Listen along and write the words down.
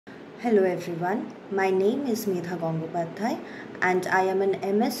Hello everyone, my name is Medha Gangopadhyay and I am an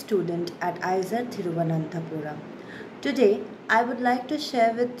MS student at IISER Thiruvananthapuram. Today, I would like to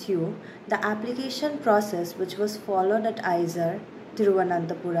share with you the application process which was followed at IISER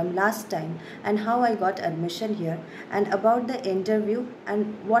Thiruvananthapuram last time and how I got admission here, and about the interview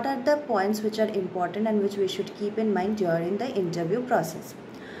and what are the points which are important and which we should keep in mind during the interview process.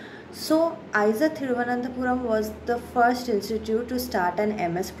 So, IISER Thiruvananthapuram was the first institute to start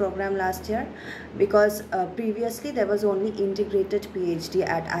an MS program last year, because previously there was only integrated PhD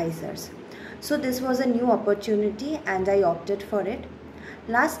at IISERs. So this was a new opportunity and I opted for it.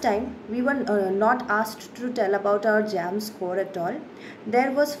 Last time we were not asked to tell about our JAM score at all.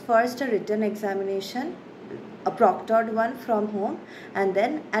 There was first a written examination, a proctored one from home, and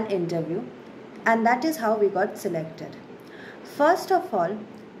then an interview, and that is how we got selected. First of all,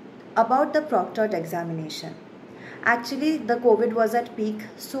 about the proctored examination. Actually, the COVID was at peak,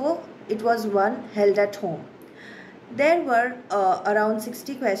 so it was one held at home. There were around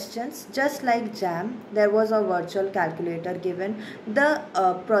 60 questions, just like JAM. There was a virtual calculator given. The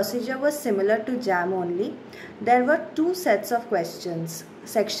procedure was similar to JAM only. There were two sets of questions,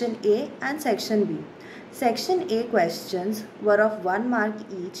 section A and section B. Section A questions were of 1 mark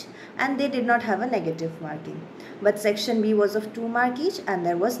each and they did not have a negative marking. But section B was of 2 mark each and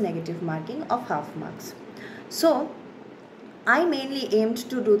there was negative marking of half marks. So, I mainly aimed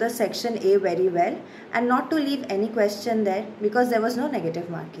to do the section A very well and not to leave any question there because there was no negative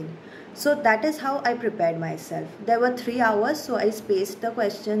marking. So that is how I prepared myself. There were 3 hours, so I spaced the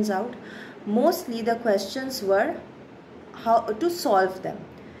questions out. Mostly the questions were how to solve them.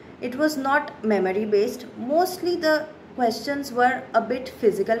 It was not memory based. Mostly the questions were a bit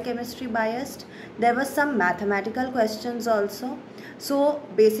physical chemistry biased. There were some mathematical questions also. So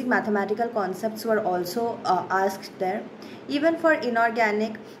basic mathematical concepts were also asked there. Even for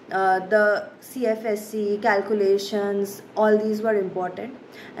inorganic, the CFSC, calculations, all these were important.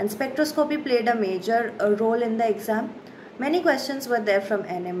 And spectroscopy played a major role in the exam. Many questions were there from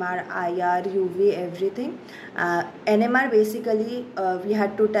NMR, IR, UV, everything. NMR basically we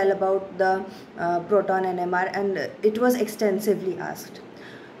had to tell about the proton NMR, and it was extensively asked.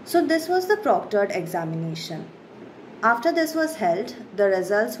 So this was the proctored examination. After this was held, the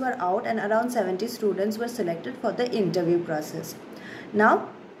results were out and around 70 students were selected for the interview process. Now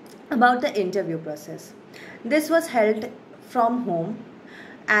about the interview process. This was held from home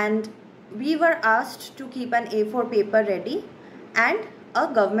and we were asked to keep an A4 paper ready and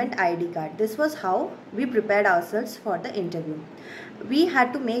a government ID card. This was how we prepared ourselves for the interview. We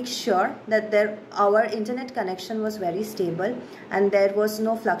had to make sure that our internet connection was very stable and there was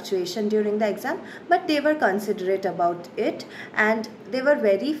no fluctuation during the exam, but they were considerate about it and they were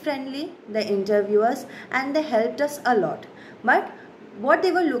very friendly, the interviewers, and they helped us a lot. But what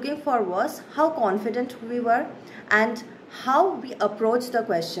they were looking for was how confident we were and how we approached the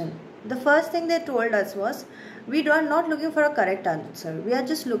question. The first thing they told us was, we are not looking for a correct answer. We are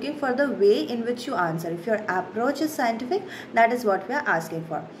just looking for the way in which you answer. If your approach is scientific, that is what we are asking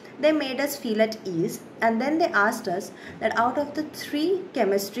for. They made us feel at ease, and then they asked us that out of the 3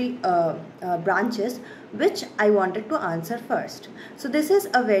 chemistry branches, which I wanted to answer first. So this is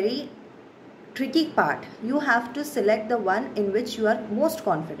a very tricky part. You have to select the one in which you are most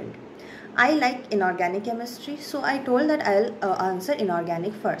confident. I like inorganic chemistry, so I told that I'll answer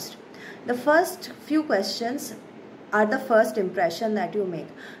inorganic first. The first few questions are the first impression that you make.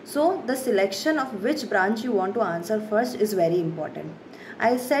 So the selection of which branch you want to answer first is very important.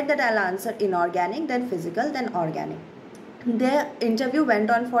 I said that I'll answer inorganic, then physical, then organic. The interview went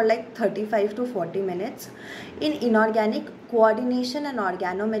on for like 35 to 40 minutes. In inorganic, coordination and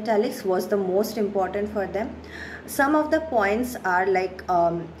organometallics was the most important for them. Some of the points are like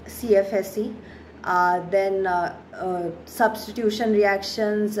CFSE, then substitution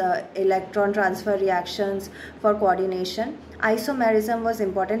reactions, electron transfer reactions for coordination. Isomerism was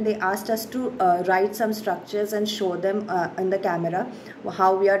important. They asked us to write some structures and show them in the camera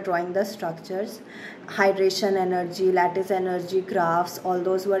how we are drawing the structures. Hydration energy, lattice energy, graphs, all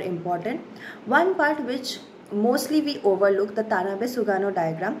those were important. One part which mostly we overlook, the Tanabe-Sugano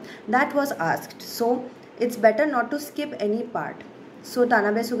diagram, that was asked. So it's better not to skip any part. So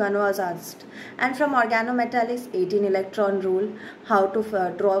Tanabe-Sugano was asked. And from organometallics, 18 electron rule, how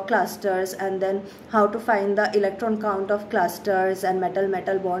to draw clusters, and then how to find the electron count of clusters and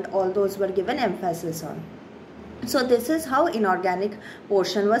metal-metal bond, all those were given emphasis on. So this is how inorganic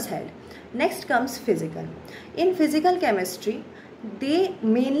portion was held. Next comes physical. In physical chemistry, they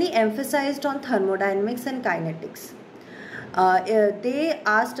mainly emphasized on thermodynamics and kinetics. They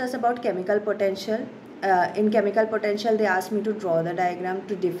asked us about chemical potential, in chemical potential they asked me to draw the diagram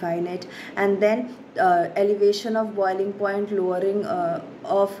to define it, and then elevation of boiling point, lowering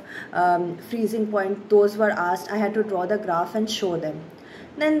of freezing point, those were asked. I had to draw the graph and show them.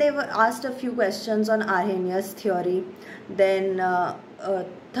 Then they were asked a few questions on Arrhenius theory, then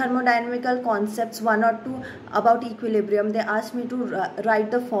thermodynamical concepts, one or two about equilibrium. They asked me to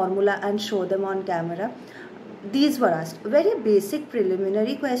write the formula and show them on camera. These were asked, very basic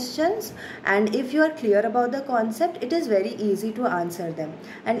preliminary questions, and if you are clear about the concept, it is very easy to answer them.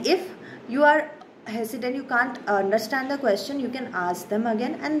 And if you are hesitant, you can't understand the question, you can ask them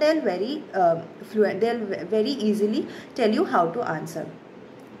again, and they'll very very easily tell you how to answer,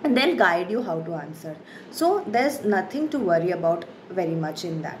 and they'll guide you how to answer. So there's nothing to worry about very much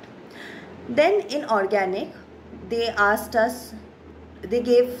in that. Then in organic, they asked us,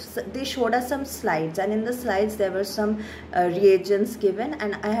 they showed us some slides, and in the slides there were some reagents given,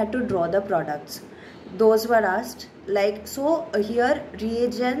 and I had to draw the products. Those were asked. Like, so here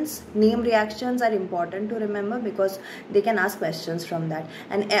reagents, name reactions are important to remember because they can ask questions from that.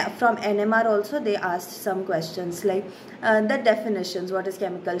 And from NMR also they asked some questions like the definitions, what is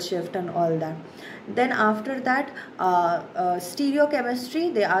chemical shift and all that. Then after that,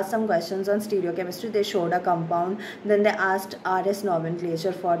 stereochemistry, they asked some questions on stereochemistry. They showed a compound, then they asked RS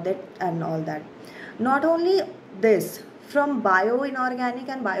nomenclature for that and all that. Not only this, from bio-inorganic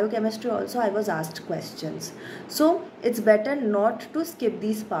and biochemistry also I was asked questions. So it's better not to skip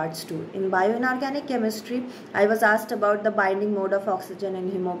these parts too. In bio-inorganic chemistry, I was asked about the binding mode of oxygen in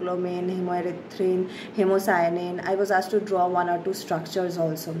hemoglobin, hemoerythrin, hemocyanin. I was asked to draw one or two structures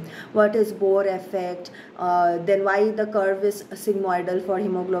also. What is Bohr effect? Then why the curve is sigmoidal for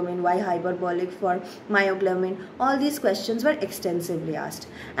hemoglobin? Why hyperbolic for myoglobin? All these questions were extensively asked.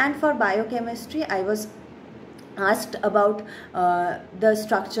 And for biochemistry, I was asked about the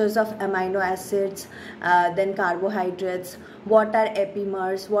structures of amino acids, then carbohydrates, what are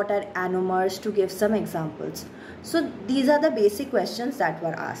epimers, what are anomers, to give some examples. So these are the basic questions that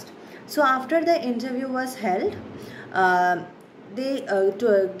were asked. So after the interview was held, they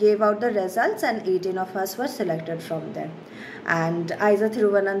gave out the results, and 18 of us were selected from there. And IISER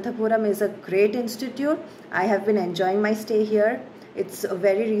Thiruvananthapuram is a great institute. I have been enjoying my stay here. It's a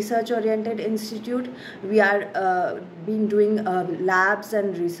very research-oriented institute. We are been doing labs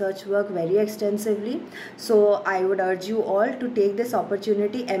and research work very extensively. So I would urge you all to take this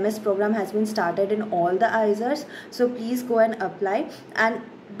opportunity. MS program has been started in all the IISERs. So please go and apply, and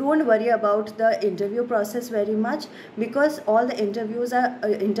don't worry about the interview process very much, because all the interviewers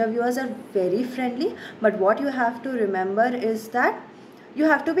are very friendly. But what you have to remember is that you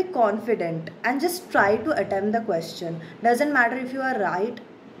have to be confident and just try to attempt the question. Doesn't matter if you are right,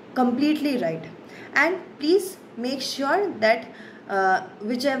 completely right. And please make sure that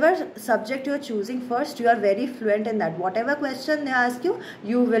whichever subject you are choosing first, you are very fluent in that. Whatever question they ask you,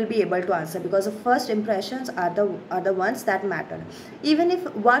 you will be able to answer, because the first impressions are the ones that matter. Even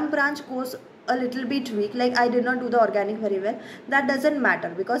if one branch goes a little bit weak, like I did not do the organic very well, that doesn't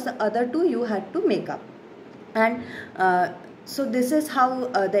matter, because the other two you had to make up. And so this is how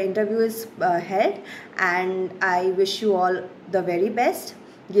the interview is held, and I wish you all the very best.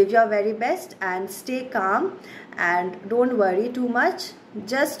 Give your very best and stay calm, and don't worry too much.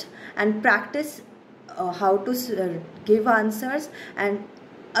 Just and practice how to give answers, and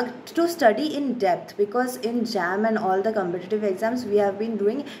to study in depth, because in JAM and all the competitive exams we have been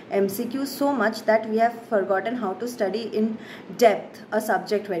doing MCQ so much that we have forgotten how to study in depth a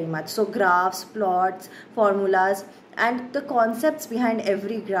subject very much. So graphs, plots, formulas, and the concepts behind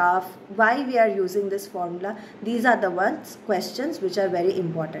every graph, why we are using this formula, these are the questions which are very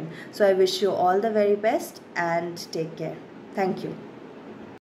important. So I wish you all the very best and take care. Thank you.